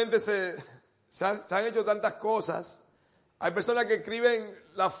lamentablemente se han hecho tantas cosas. Hay personas que escriben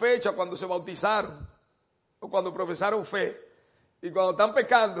la fecha cuando se bautizaron o cuando profesaron fe, y cuando están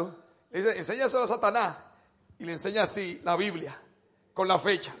pecando, dicen, enséñaselo a Satanás, y le enseña así la Biblia, con la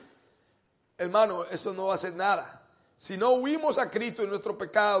fecha. Hermano, eso no va a hacer nada. Si no huimos a Cristo en nuestro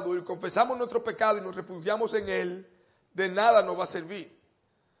pecado, y confesamos nuestro pecado y nos refugiamos en Él, de nada nos va a servir.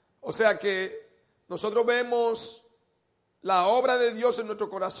 O sea que nosotros vemos la obra de Dios en nuestros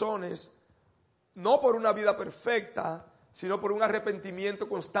corazones, no por una vida perfecta, sino por un arrepentimiento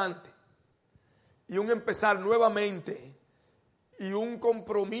constante. Y un empezar nuevamente y un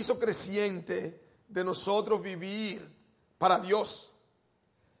compromiso creciente de nosotros vivir para Dios.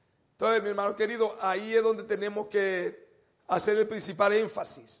 Entonces, mi hermano querido, ahí es donde tenemos que hacer el principal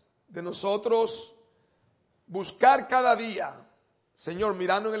énfasis de nosotros buscar cada día, Señor,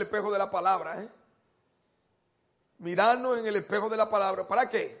 mirando en el espejo de la palabra, mirarnos en el espejo de la palabra. ¿Para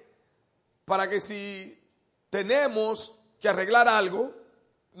qué? Para que si tenemos que arreglar algo,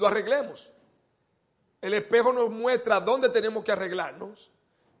 lo arreglemos. El espejo nos muestra dónde tenemos que arreglarnos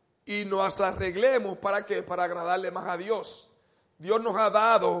y nos arreglemos. ¿Para qué? Para agradarle más a Dios. Dios nos ha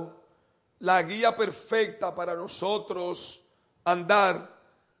dado la guía perfecta para nosotros andar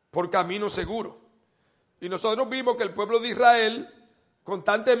por camino seguro. Y nosotros vimos que el pueblo de Israel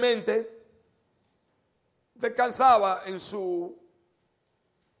constantemente descansaba en su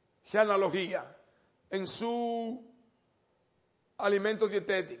genealogía, en sus alimentos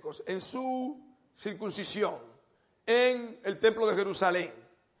dietéticos, en su circuncisión, en el templo de Jerusalén.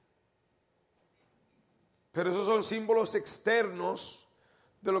 Pero esos son símbolos externos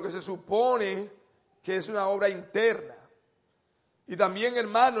de lo que se supone que es una obra interna. Y también,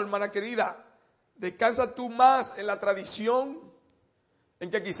 hermano, hermana querida, descansa tú más en la tradición,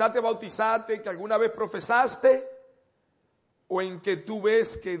 en que quizás te bautizaste, que alguna vez profesaste, o en que tú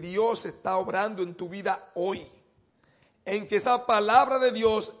ves que Dios está obrando en tu vida hoy, en que esa palabra de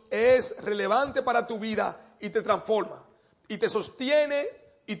Dios es relevante para tu vida y te transforma, y te sostiene,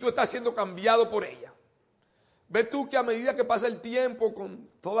 y tú estás siendo cambiado por ella. Ves tú que a medida que pasa el tiempo,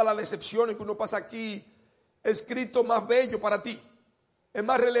 con todas las decepciones que uno pasa aquí, es Cristo más bello para ti. Es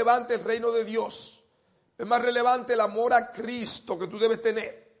más relevante el reino de Dios. Es más relevante el amor a Cristo que tú debes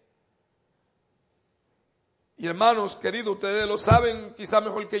tener. Y hermanos queridos, ustedes lo saben quizás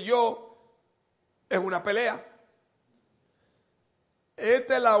mejor que yo, es una pelea.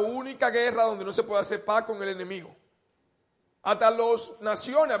 Esta es la única guerra donde no se puede hacer paz con el enemigo. Hasta las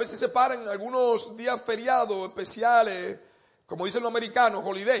naciones a veces se paran en algunos días feriados especiales, como dicen los americanos,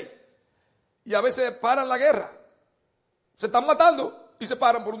 holiday. Y a veces paran la guerra. Se están matando y se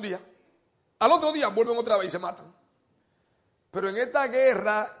paran por un día. Al otro día vuelven otra vez y se matan. Pero en esta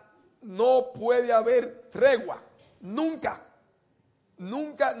guerra no puede haber tregua. Nunca.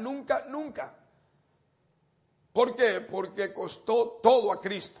 Nunca, nunca, nunca. ¿Por qué? Porque costó todo a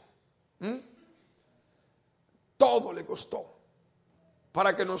Cristo. Todo le costó.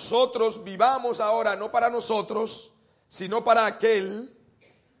 Para que nosotros vivamos ahora, no para nosotros, sino para aquel,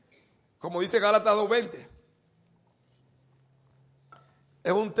 como dice Gálatas 2:20.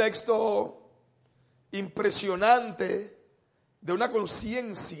 Es un texto impresionante de una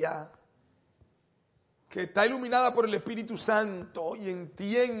conciencia que está iluminada por el Espíritu Santo y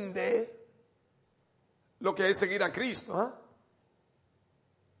entiende lo que es seguir a Cristo.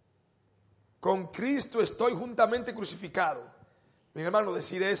 Con Cristo estoy juntamente crucificado. Mi hermano,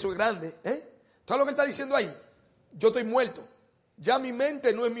 decir eso es grande. ¿Todo lo que él está diciendo ahí? Yo estoy muerto. Ya mi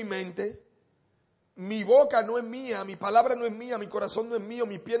mente no es mi mente. Mi boca no es mía. Mi palabra no es mía. Mi corazón no es mío.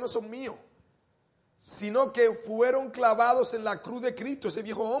 Mis pies no son míos. Sino que fueron clavados en la cruz de Cristo, ese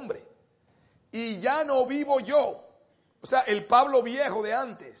viejo hombre. Y ya no vivo yo. O sea, el Pablo viejo de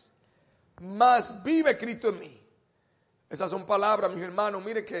antes. Mas vive Cristo en mí. Esas son palabras, mis hermanos.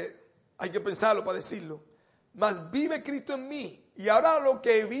 Mire que hay que pensarlo para decirlo. Mas vive Cristo en mí. Y ahora lo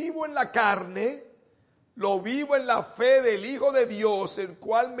que vivo en la carne, lo vivo en la fe del Hijo de Dios, el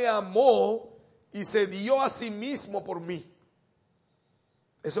cual me amó y se dio a sí mismo por mí.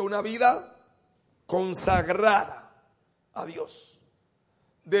 Esa es una vida consagrada a Dios.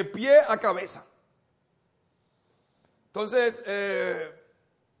 De pie a cabeza. Entonces,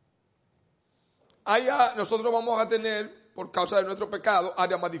 nosotros vamos a tener, por causa de nuestro pecado,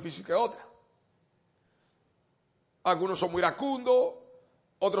 áreas más difíciles que otras. Algunos somos iracundos,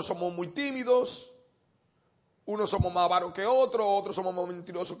 otros somos muy tímidos, unos somos más avaros que otros, otros somos más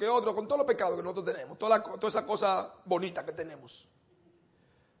mentirosos que otros, con todos los pecados que nosotros tenemos, toda esa cosa bonita que tenemos.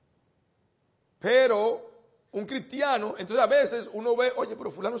 Pero un cristiano, entonces a veces uno ve, oye, pero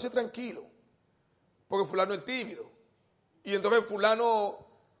fulano sí es tranquilo, porque fulano es tímido. Y entonces fulano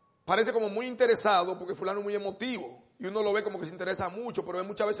parece como muy interesado, porque fulano es muy emotivo. Y uno lo ve como que se interesa mucho, pero es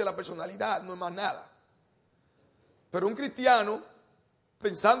muchas veces la personalidad, no es más nada. Pero un cristiano,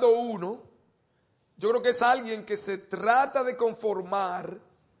 pensando uno, yo creo que es alguien que se trata de conformar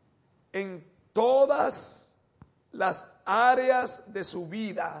en todas las áreas de su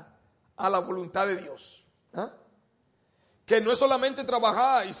vida a la voluntad de Dios. Que no es solamente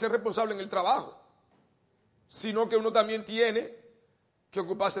trabajar y ser responsable en el trabajo, sino que uno también tiene que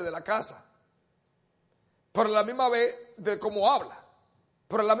ocuparse de la casa. Pero a la misma vez de cómo habla,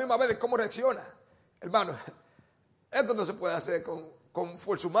 pero a la misma vez de cómo reacciona. Hermano, esto no se puede hacer con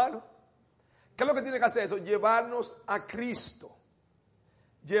fuerza humana. ¿Qué es lo que tiene que hacer eso? Llevarnos a Cristo.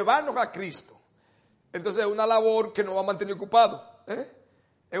 Llevarnos a Cristo. Entonces es una labor que nos va a mantener ocupados.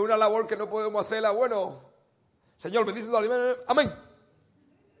 Es una labor que no podemos hacerla, bueno, Señor, bendice tu alimento, amén.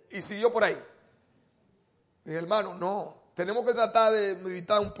 Y siguió por ahí. Mi hermano, no. Tenemos que tratar de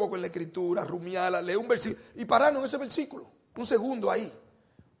meditar un poco en la Escritura, rumiarla, leer un versículo y pararnos en ese versículo. Un segundo ahí.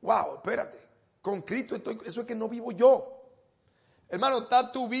 Wow, espérate. Con Cristo eso es que no vivo yo. Hermano,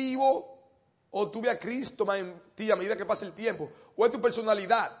 ¿estás tú vivo o tú ves a Cristo en ti a medida que pasa el tiempo? ¿O es tu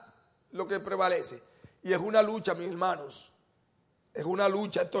personalidad lo que prevalece? Y es una lucha, mis hermanos. Es una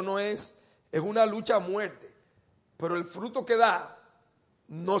lucha, esto no es una lucha a muerte. Pero el fruto que da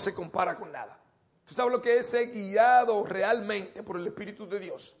no se compara con nada. ¿Tú sabes lo que es ser guiado realmente por el Espíritu de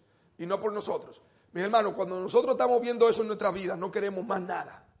Dios y no por nosotros? Mis hermanos, cuando nosotros estamos viendo eso en nuestra vida, no queremos más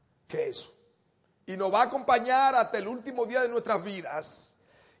nada que eso. Y nos va a acompañar hasta el último día de nuestras vidas.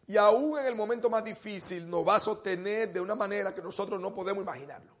 Y aún en el momento más difícil nos va a sostener de una manera que nosotros no podemos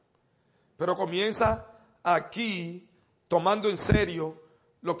imaginarlo. Pero comienza aquí tomando en serio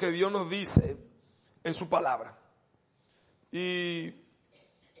lo que Dios nos dice en su palabra. Y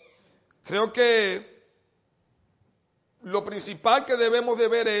creo que lo principal que debemos de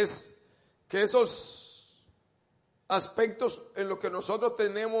ver es que esos aspectos en los que nosotros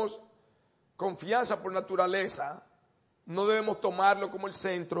tenemos confianza por naturaleza, no debemos tomarlo como el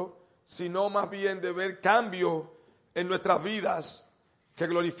centro, sino más bien de ver cambios en nuestras vidas que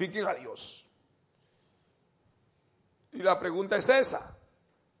glorifiquen a Dios. Y la pregunta es esa.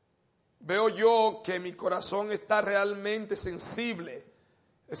 ¿Veo yo que mi corazón está realmente sensible?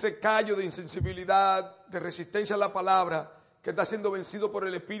 Ese callo de insensibilidad, de resistencia a la palabra, que está siendo vencido por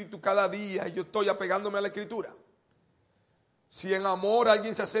el Espíritu cada día, y yo estoy apegándome a la Escritura. Si en amor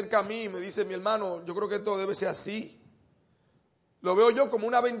alguien se acerca a mí y me dice, mi hermano, yo creo que esto debe ser así. Lo veo yo como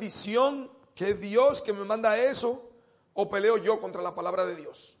una bendición, que es Dios que me manda eso, o peleo yo contra la palabra de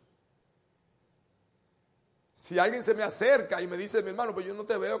Dios. Si alguien se me acerca y me dice, mi hermano, pues yo no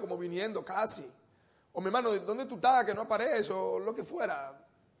te veo como viniendo casi. O mi hermano, ¿dónde tú estás? Que no apareces, o lo que fuera.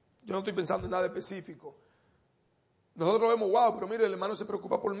 Yo no estoy pensando en nada específico. Nosotros vemos, wow, pero mire, el hermano se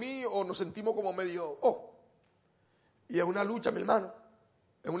preocupa por mí, o nos sentimos como medio, Y es una lucha, mi hermano.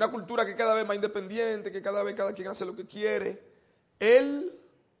 Es una cultura que cada vez más independiente, que cada vez cada quien hace lo que quiere. El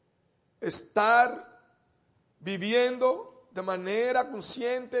estar viviendo de manera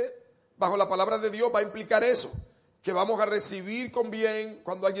consciente bajo la palabra de Dios va a implicar eso, que vamos a recibir con bien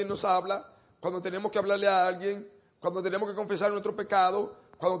cuando alguien nos habla, cuando tenemos que hablarle a alguien, cuando tenemos que confesar nuestro pecado,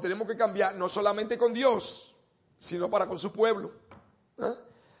 cuando tenemos que cambiar, no solamente con Dios, sino para con su pueblo.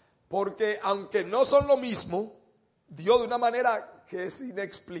 Porque aunque no son lo mismo, Dios de una manera que es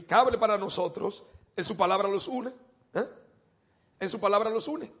inexplicable para nosotros, en su palabra los une. En su palabra los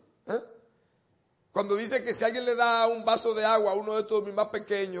une. Cuando dice que si alguien le da un vaso de agua a uno de estos mis más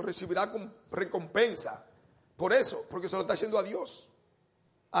pequeños, recibirá recompensa. Por eso, porque se lo está haciendo a Dios.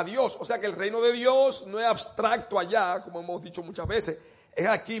 A Dios. O sea que el reino de Dios no es abstracto allá, como hemos dicho muchas veces. Es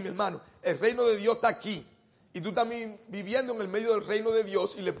aquí, mi hermano. El reino de Dios está aquí. Y tú estás viviendo en el medio del reino de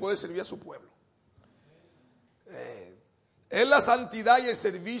Dios y le puedes servir a su pueblo. Es la santidad y el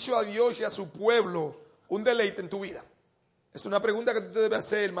servicio a Dios y a su pueblo un deleite en tu vida. Es una pregunta que tú te debes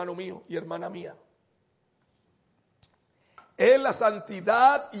hacer, hermano mío y hermana mía. ¿Es la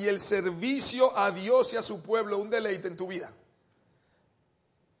santidad y el servicio a Dios y a su pueblo un deleite en tu vida?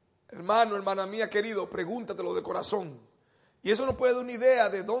 Hermano, hermana mía, querido, pregúntatelo de corazón. Y eso nos puede dar una idea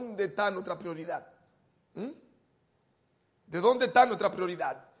de dónde está nuestra prioridad. ¿De dónde está nuestra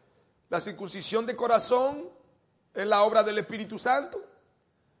prioridad? La circuncisión de corazón es la obra del Espíritu Santo.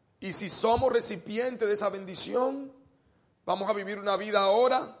 Y si somos recipientes de esa bendición, vamos a vivir una vida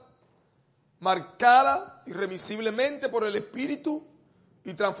ahora marcada irremisiblemente por el Espíritu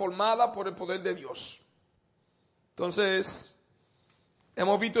y transformada por el poder de Dios. Entonces,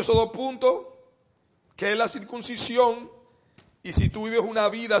 hemos visto esos dos puntos, que es la circuncisión y si tú vives una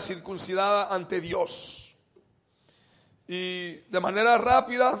vida circuncidada ante Dios. Y de manera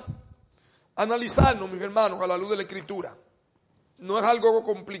rápida, analizarnos, mis hermanos, a la luz de la Escritura. No es algo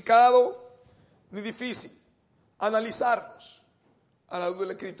complicado ni difícil. Analizarnos a la luz de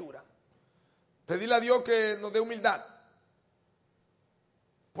la Escritura. Pedirle a Dios que nos dé humildad.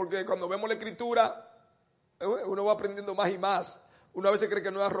 Porque cuando vemos la Escritura, uno va aprendiendo más y más. Uno a veces cree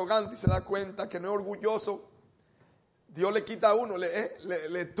que no es arrogante y se da cuenta que no es orgulloso. Dios le quita a uno,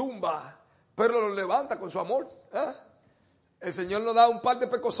 le tumba, pero lo levanta con su amor. El Señor nos da un par de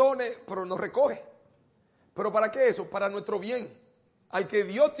pecosones, pero nos recoge. ¿Pero para qué eso? Para nuestro bien. Al que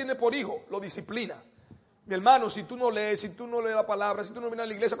Dios tiene por hijo, lo disciplina. Mi hermano, si tú no lees la palabra, si tú no vienes a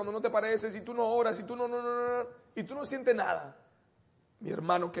la iglesia cuando no te parece, si tú no oras, si tú y tú no sientes nada, mi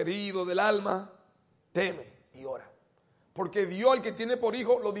hermano querido del alma, teme y ora. Porque Dios, el que tiene por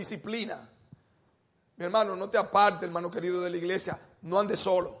hijo, lo disciplina. Mi hermano, no te aparte, hermano querido de la iglesia, no andes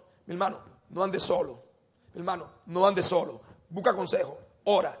solo. Mi hermano, no andes solo. Mi hermano, no andes solo. Busca consejo,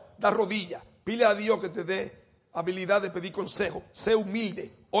 ora, da rodillas, pide a Dios que te dé habilidad de pedir consejo. Sé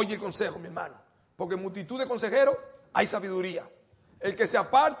humilde, oye el consejo, mi hermano. Porque en multitud de consejeros hay sabiduría. El que se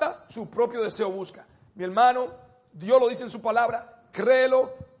aparta, su propio deseo busca. Mi hermano, Dios lo dice en su palabra,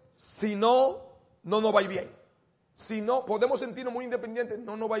 créelo, si no, no nos va a ir bien. Si no, podemos sentirnos muy independientes,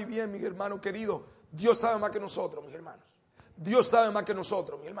 no nos va a ir bien, mis hermanos queridos. Dios sabe más que nosotros, mis hermanos. Dios sabe más que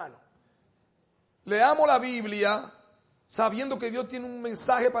nosotros, mis hermanos. Leamos la Biblia sabiendo que Dios tiene un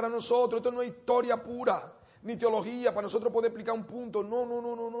mensaje para nosotros. Esto no es historia pura, ni teología, para nosotros poder explicar un punto.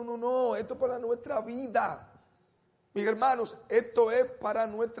 No. Esto es para nuestra vida. Mis hermanos, esto es para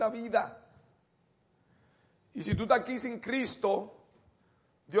nuestra vida. Y si tú estás aquí sin Cristo,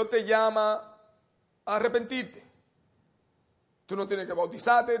 Dios te llama a arrepentirte. Tú no tienes que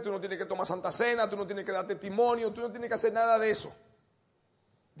bautizarte, tú no tienes que tomar Santa Cena, tú no tienes que dar testimonio, tú no tienes que hacer nada de eso.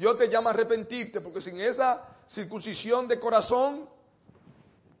 Dios te llama a arrepentirte, porque sin esa circuncisión de corazón,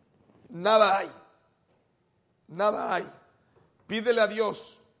 nada hay. Nada hay. Pídele a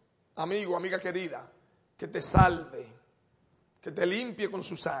Dios, amigo, amiga querida, que te salve, que te limpie con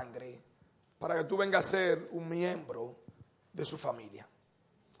su sangre, para que tú vengas a ser un miembro de su familia.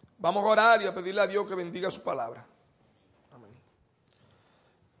 Vamos a orar y a pedirle a Dios que bendiga su palabra. Amén.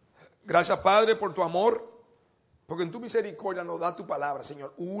 Gracias, Padre, por tu amor, porque en tu misericordia nos da tu palabra,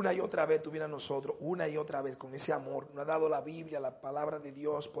 Señor. Una y otra vez tú vienes a nosotros, una y otra vez con ese amor. Nos ha dado la Biblia, la palabra de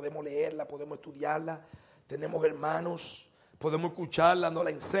Dios. Podemos leerla, podemos estudiarla. Tenemos hermanos, podemos escucharla, nos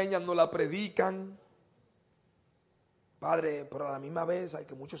la enseñan, nos la predican. Padre, pero a la misma vez hay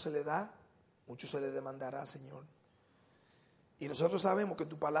que mucho se le da, mucho se le demandará, Señor. Y nosotros sabemos que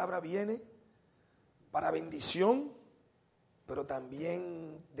tu palabra viene para bendición, pero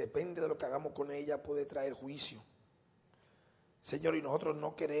también depende de lo que hagamos con ella, puede traer juicio. Señor, y nosotros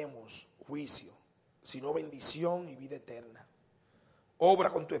no queremos juicio, sino bendición y vida eterna.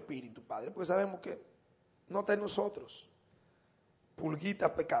 Obra con tu espíritu, Padre, porque sabemos que no está en nosotros.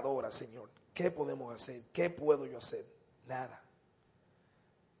 Pulguita pecadora, Señor, ¿qué podemos hacer? ¿Qué puedo yo hacer? Nada.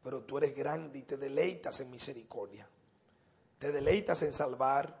 Pero tú eres grande y te deleitas en misericordia. Te deleitas en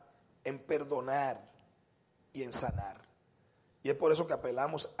salvar, en perdonar y en sanar. Y es por eso que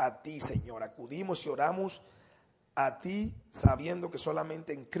apelamos a ti, Señor. Acudimos y oramos a ti sabiendo que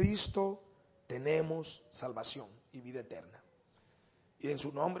solamente en Cristo tenemos salvación y vida eterna. Y en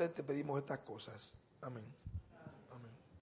su nombre te pedimos estas cosas. Amén.